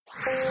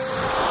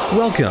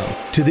Welcome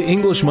to the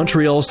English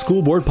Montreal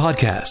School Board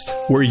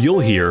Podcast, where you'll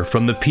hear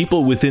from the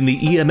people within the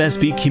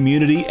EMSB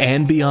community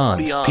and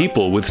beyond.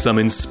 People with some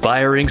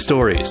inspiring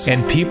stories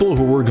and people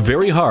who work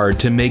very hard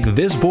to make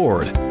this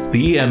board,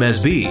 the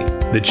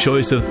EMSB, the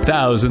choice of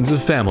thousands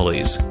of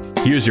families.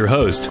 Here's your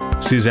host,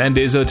 Suzanne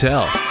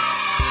Deshotel.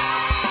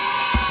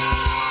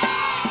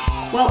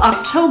 Well,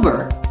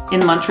 October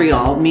in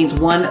Montreal means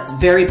one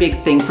very big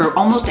thing for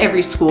almost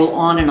every school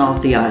on and off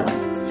the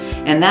island.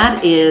 And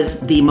that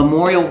is the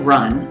Memorial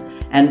Run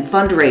and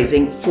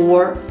fundraising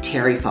for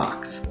Terry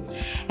Fox.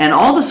 And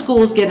all the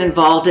schools get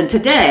involved, and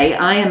today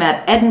I am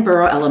at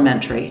Edinburgh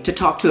Elementary to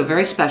talk to a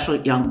very special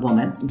young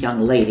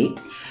lady,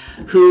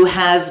 who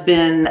has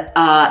been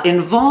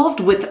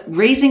involved with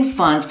raising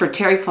funds for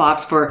Terry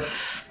Fox for,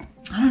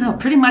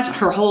 pretty much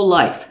her whole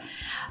life.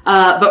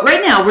 But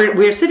right now,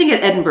 we're sitting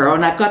at Edinburgh,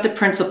 and I've got the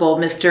principal,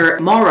 Mr.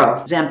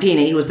 Mauro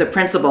Zampini, who is the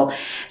principal.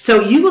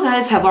 So you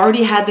guys have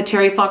already had the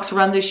Terry Fox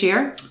Run this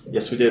year?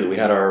 Yes, we did. We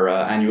had our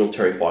annual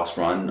Terry Fox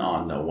Run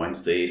on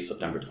Wednesday,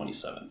 September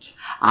 27th.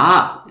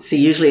 See,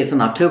 usually it's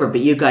in October, but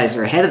you guys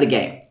are ahead of the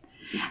game.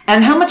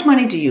 And how much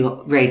money do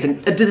you raise?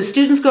 And do the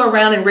students go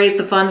around and raise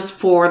the funds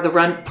for the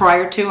run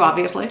prior to,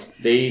 obviously?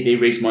 They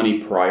raise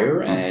money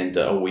prior and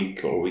a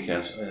week or week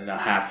and a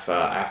half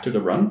after the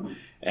run.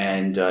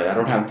 And I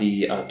don't have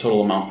the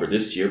total amount for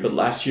this year, but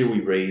last year we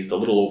raised a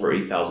little over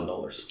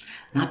 $8,000.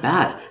 Not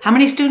bad. How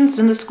many students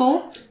in the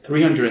school?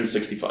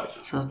 365.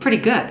 So pretty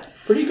good.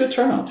 Pretty good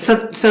turnout.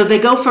 So they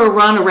go for a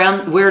run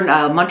around, we're in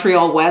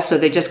Montreal West, so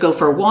they just go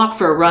for a walk,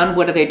 for a run.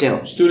 What do they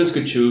do? Students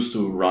could choose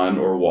to run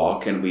or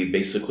walk, and we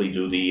basically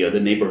do the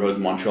neighborhood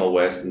Montreal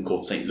West and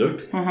Côte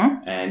Saint-Luc.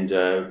 Mm-hmm. And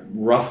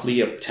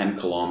roughly a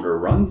 10-kilometer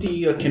run.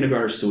 The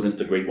kindergarten students,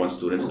 the grade 1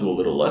 students do a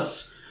little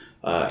less.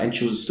 And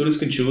students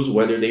can choose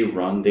whether they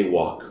run, they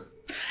walk.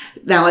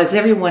 Now, as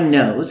everyone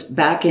knows,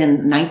 back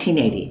in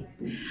 1980,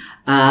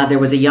 there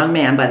was a young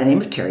man by the name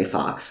of Terry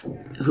Fox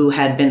who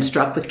had been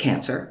struck with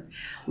cancer,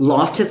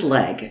 lost his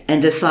leg, and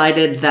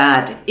decided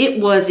that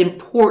it was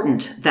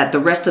important that the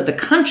rest of the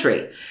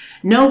country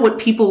know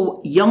what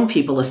young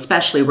people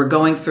especially, were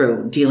going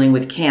through dealing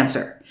with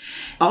cancer.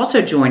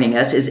 Also joining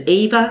us is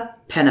Ava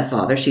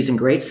Pennefather. She's in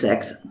grade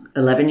 6,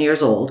 11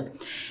 years old.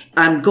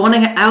 I'm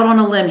going out on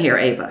a limb here,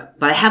 Ava,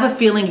 but I have a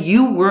feeling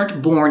you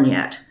weren't born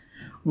yet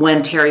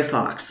when Terry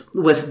Fox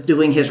was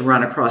doing his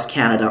run across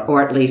Canada,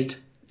 or at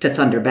least to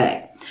Thunder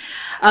Bay.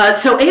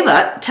 So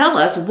Ava, tell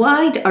us,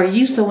 why are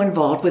you so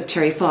involved with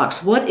Terry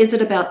Fox? What is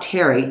it about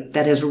Terry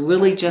that has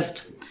really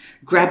just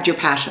grabbed your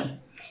passion?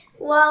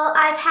 Well,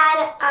 I've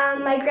had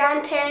my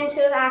grandparents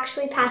who have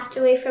actually passed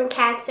away from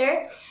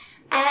cancer,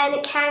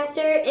 and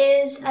cancer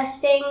is a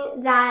thing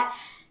that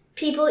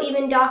people,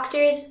 even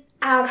doctors,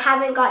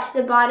 haven't got to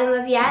the bottom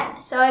of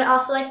yet, so I'd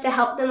also like to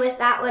help them with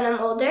that when I'm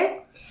older.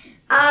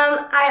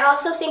 I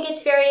also think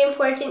it's very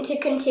important to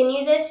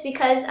continue this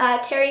because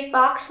Terry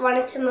Fox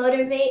wanted to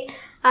motivate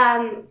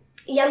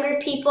younger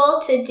people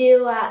to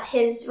do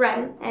his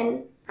run,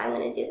 and I'm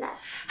going to do that.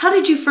 How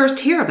did you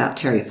first hear about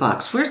Terry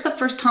Fox? Where's the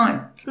first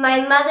time?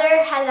 My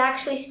mother has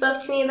actually spoke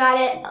to me about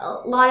it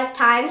a lot of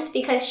times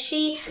because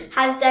she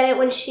has done it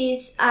when she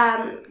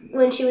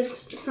was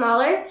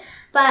smaller,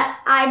 but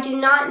I do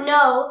not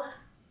know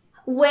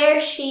where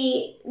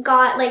she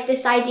got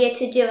this idea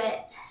to do it.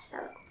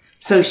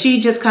 So she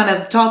just kind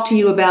of talked to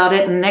you about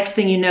it, and next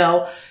thing you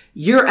know,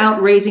 you're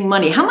out raising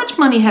money. How much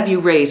money have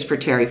you raised for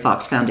Terry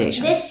Fox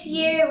Foundation? This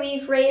year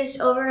we've raised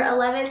over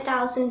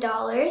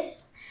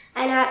 $11,000.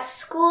 And at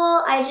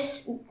school, I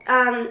just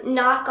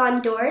knock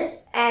on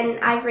doors, and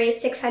I've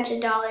raised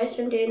 $600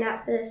 from doing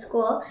that for the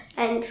school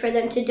and for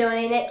them to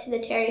donate it to the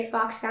Terry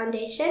Fox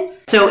Foundation.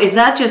 So is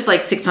that just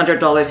like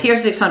 $600?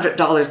 Here's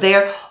 $600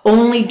 there,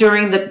 only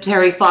during the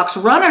Terry Fox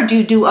Run, or do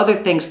you do other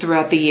things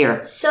throughout the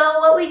year? So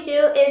what we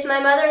do is my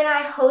mother and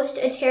I host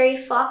a Terry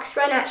Fox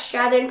Run at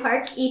Strathern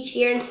Park each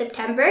year in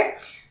September.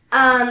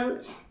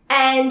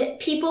 And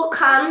people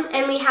come,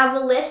 and we have a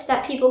list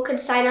that people could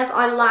sign up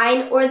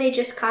online, or they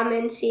just come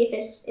and see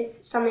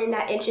if something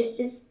that interests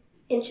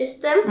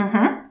them.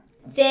 Mm-hmm.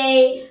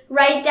 They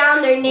write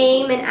down their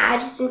name and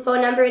address and phone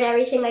number and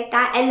everything like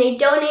that, and they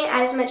donate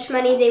as much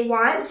money they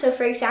want. So,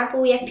 for example,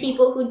 we have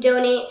people who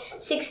donate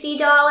 $60,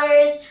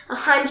 $100,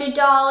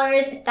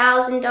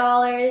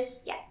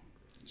 $1,000. Yeah.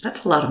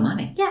 That's a lot of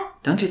money. Yeah.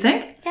 Don't you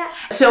think? Yeah.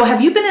 So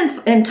have you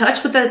been in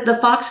touch with the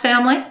Fox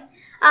family?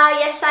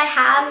 Yes, I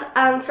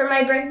have. For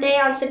my birthday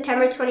on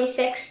September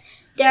 26th,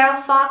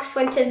 Daryl Fox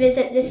went to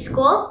visit this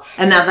school.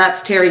 And now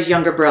that's Terry's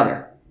younger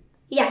brother.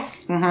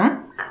 Yes.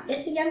 Mm-hmm.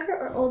 Is he younger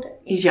or older?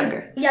 He's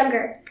younger.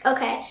 Younger.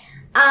 Okay.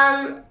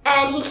 And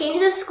he came to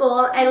the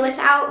school, and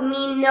without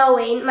me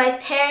knowing, my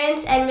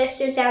parents and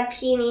Mr.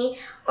 Zampini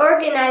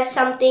organized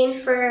something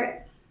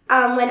for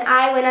when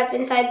I went up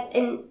inside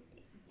in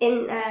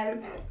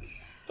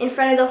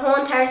front of the whole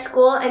entire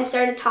school and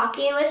started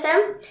talking with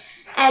him.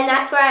 And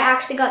that's where I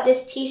actually got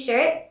this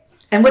T-shirt.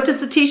 And what does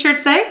the T-shirt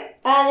say?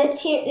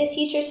 This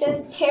T-shirt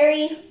says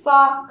Terry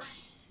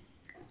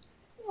Fox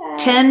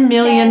 $10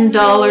 million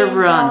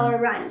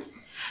run.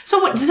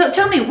 So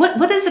tell me,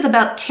 what is it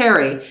about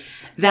Terry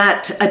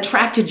that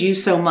attracted you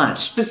so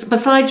much?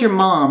 Besides your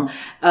mom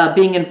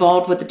being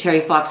involved with the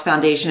Terry Fox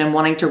Foundation and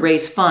wanting to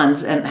raise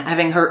funds and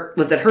having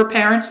was it her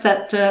parents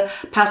that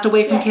passed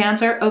away from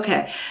cancer?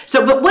 Okay.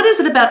 So, but what is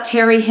it about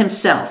Terry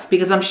himself?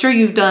 Because I'm sure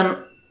you've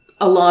done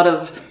a lot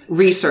of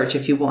research,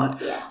 if you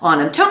want, on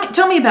him.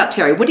 Tell me about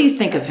Terry. What do you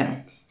think of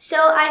him? So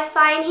I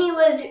find he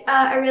was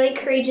a really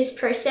courageous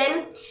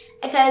person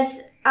because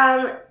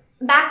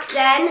back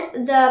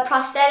then, the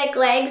prosthetic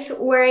legs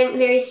weren't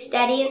very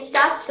steady and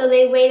stuff, so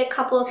they weighed a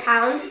couple of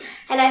pounds,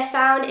 and I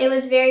found it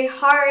was very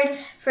hard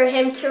for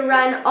him to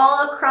run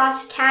all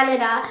across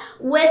Canada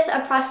with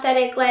a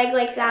prosthetic leg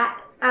like that.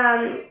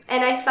 And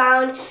I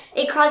found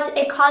it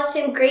caused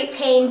him great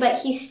pain, but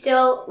he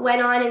still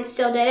went on and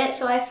still did it,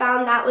 so I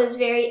found that was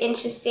very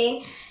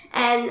interesting,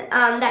 and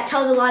that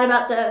tells a lot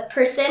about the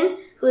person,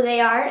 who they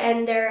are,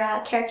 and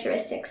their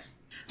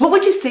characteristics. What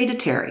would you say to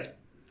Terry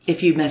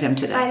if you met him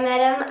today? If I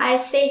met him,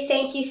 I'd say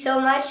thank you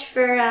so much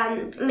for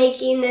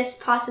making this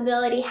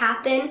possibility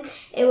happen.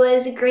 It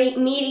was great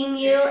meeting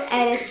you,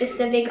 and it's just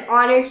a big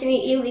honor to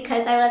meet you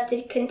because I love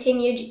to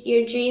continue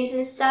your dreams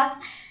and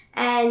stuff.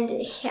 And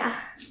yeah.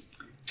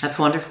 That's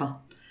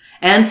wonderful.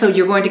 And so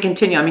you're going to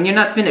continue. I mean, you're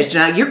not finished.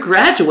 Now, you're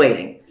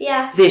graduating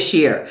this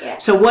year. Yeah.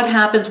 So what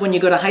happens when you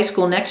go to high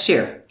school next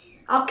year?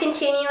 I'll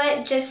continue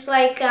it just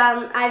like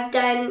I've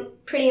done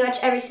pretty much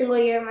every single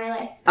year of my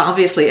life.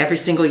 Obviously, every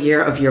single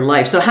year of your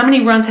life. So how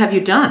many runs have you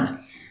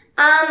done?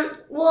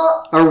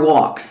 Or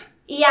walks?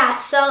 Yeah,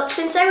 so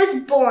since I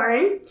was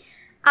born,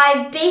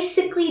 I've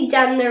basically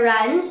done the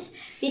runs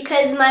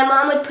because my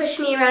mom would push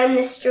me around in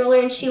the stroller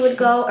and she would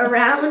go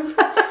around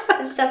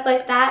and stuff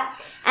like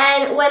that.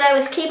 And when I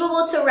was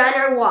capable to run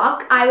or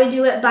walk, I would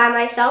do it by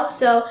myself.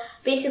 So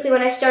basically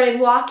when I started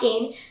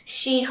walking,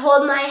 she'd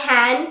hold my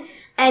hand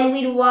and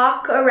we'd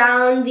walk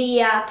around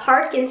the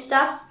park and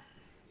stuff.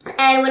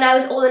 And when I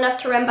was old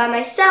enough to run by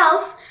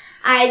myself,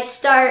 I'd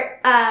start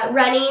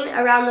running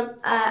around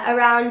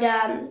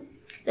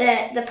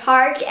the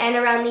park and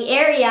around the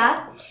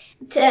area.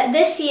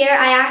 This year,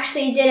 I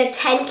actually did a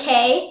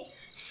 10K,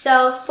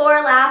 so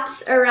 4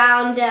 laps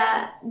around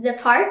the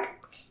park,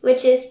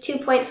 which is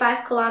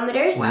 2.5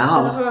 kilometers. Wow.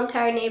 So the whole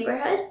entire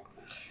neighborhood.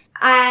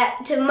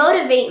 To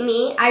motivate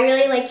me, I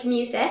really like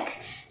music.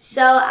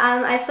 So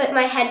I put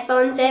my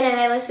headphones in and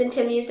I listen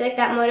to music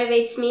that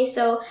motivates me.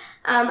 So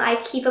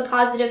I keep a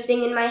positive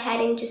thing in my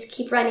head and just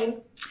keep running.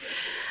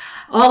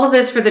 All of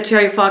this for the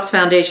Terry Fox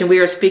Foundation.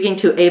 We are speaking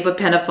to Ava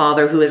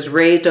Pennefather, who has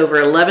raised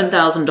over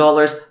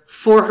 $11,000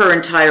 for her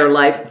entire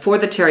life for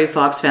the Terry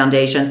Fox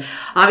Foundation.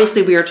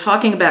 Obviously, we are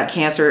talking about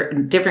cancer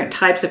and different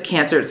types of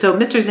cancer. So,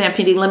 Mr.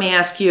 Zampini, let me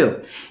ask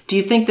you, do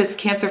you think this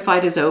cancer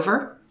fight is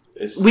over?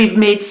 We've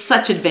made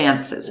such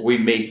advances.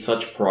 We've made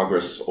such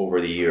progress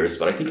over the years,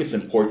 but I think it's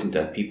important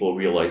that people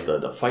realize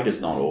that the fight is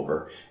not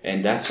over.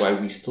 And that's why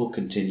we still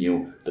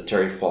continue the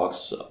Terry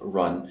Fox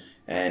run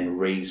and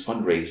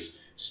fundraise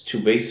to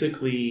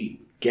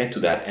basically get to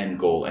that end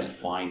goal and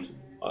find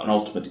an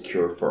ultimate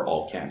cure for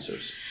all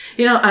cancers.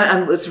 You know,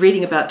 I was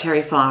reading about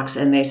Terry Fox,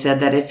 and they said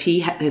that if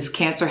his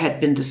cancer had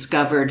been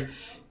discovered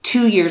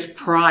 2 years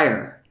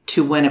prior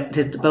to when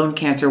his bone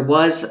cancer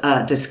was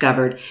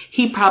discovered,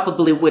 he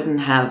probably wouldn't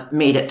have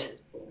made it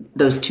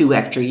those 2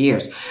 extra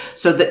years.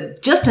 So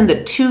that just in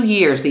the 2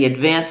 years, the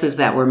advances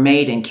that were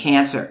made in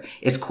cancer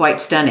is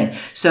quite stunning.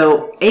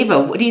 So, Ava,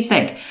 what do you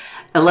think?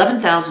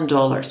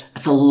 $11,000,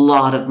 that's a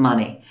lot of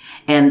money.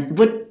 And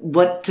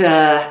what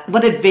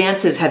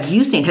advances have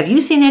you seen? Have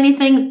you seen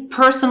anything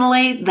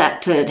personally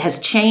that has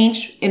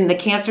changed in the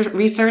cancer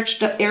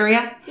research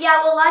area?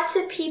 Yeah, well, lots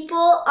of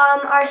people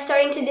are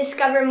starting to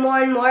discover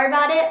more and more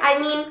about it. I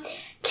mean,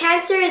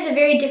 cancer is a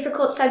very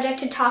difficult subject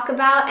to talk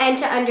about and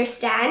to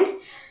understand.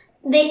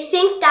 They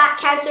think that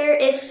cancer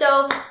is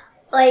so,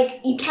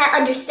 you can't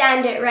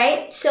understand it,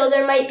 right? So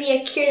there might be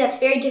a cure that's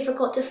very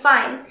difficult to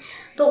find.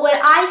 But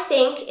what I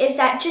think is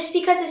that just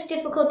because it's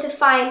difficult to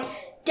find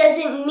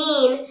doesn't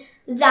mean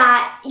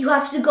that you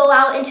have to go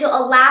out into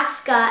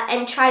Alaska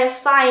and try to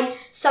find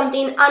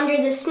something under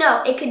the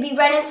snow. It could be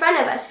right in front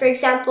of us. For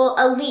example,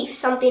 a leaf,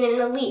 something in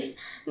a leaf,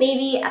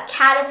 maybe a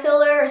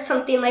caterpillar or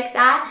something like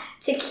that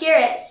to cure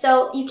it.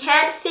 So you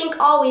can't think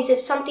always if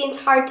something's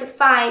hard to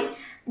find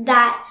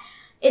that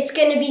it's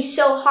going to be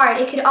so hard.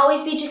 It could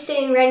always be just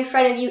sitting right in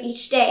front of you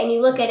each day and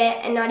you look at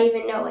it and not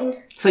even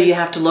knowing. So you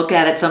have to look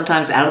at it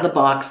sometimes out of the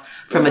box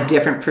from a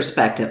different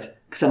perspective,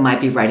 because it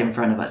might be right in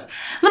front of us.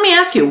 Let me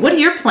ask you, what are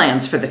your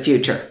plans for the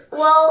future?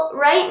 Well,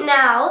 right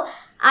now,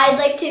 I'd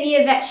like to be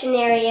a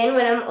veterinarian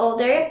when I'm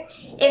older.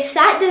 If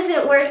that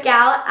doesn't work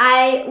out,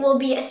 I will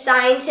be a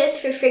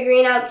scientist for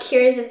figuring out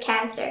cures of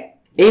cancer.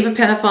 Ava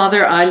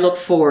Pennefather, I look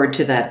forward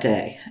to that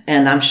day.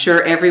 And I'm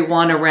sure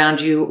everyone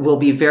around you will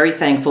be very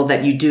thankful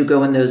that you do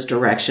go in those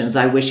directions.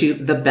 I wish you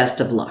the best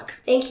of luck.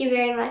 Thank you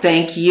very much.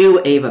 Thank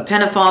you, Ava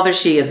Pennefather.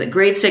 She is a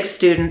grade 6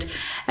 student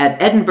at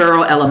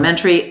Edinburgh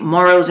Elementary.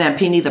 Mauro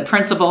Zampini, the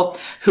principal,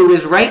 who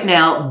is right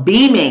now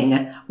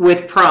beaming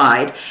with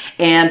pride.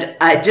 And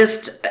I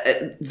just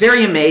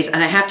very amazed.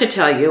 And I have to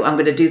tell you, I'm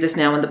going to do this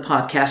now in the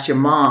podcast. Your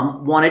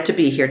mom wanted to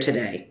be here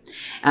today.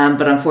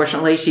 But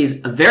unfortunately,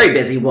 she's a very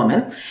busy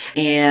woman,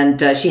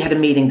 and she had a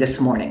meeting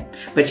this morning.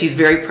 But she's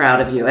very proud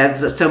of you,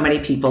 as so many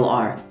people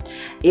are.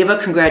 Ava,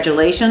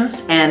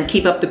 congratulations, and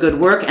keep up the good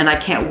work. And I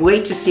can't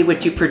wait to see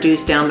what you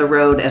produce down the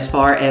road as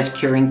far as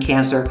curing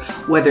cancer,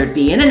 whether it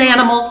be in an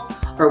animal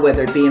or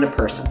whether it be in a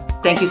person.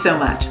 Thank you so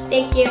much.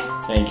 Thank you.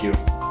 Thank you.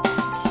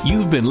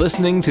 You've been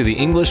listening to the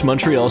English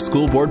Montreal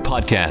School Board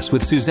Podcast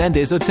with Suzanne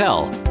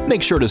Deshotel.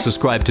 Make sure to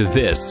subscribe to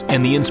this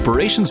and the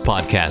Inspirations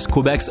Podcast,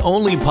 Quebec's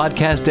only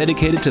podcast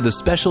dedicated to the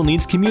special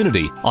needs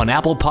community, on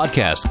Apple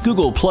Podcasts,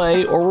 Google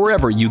Play, or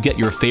wherever you get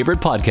your favorite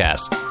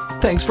podcasts.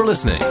 Thanks for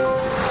listening.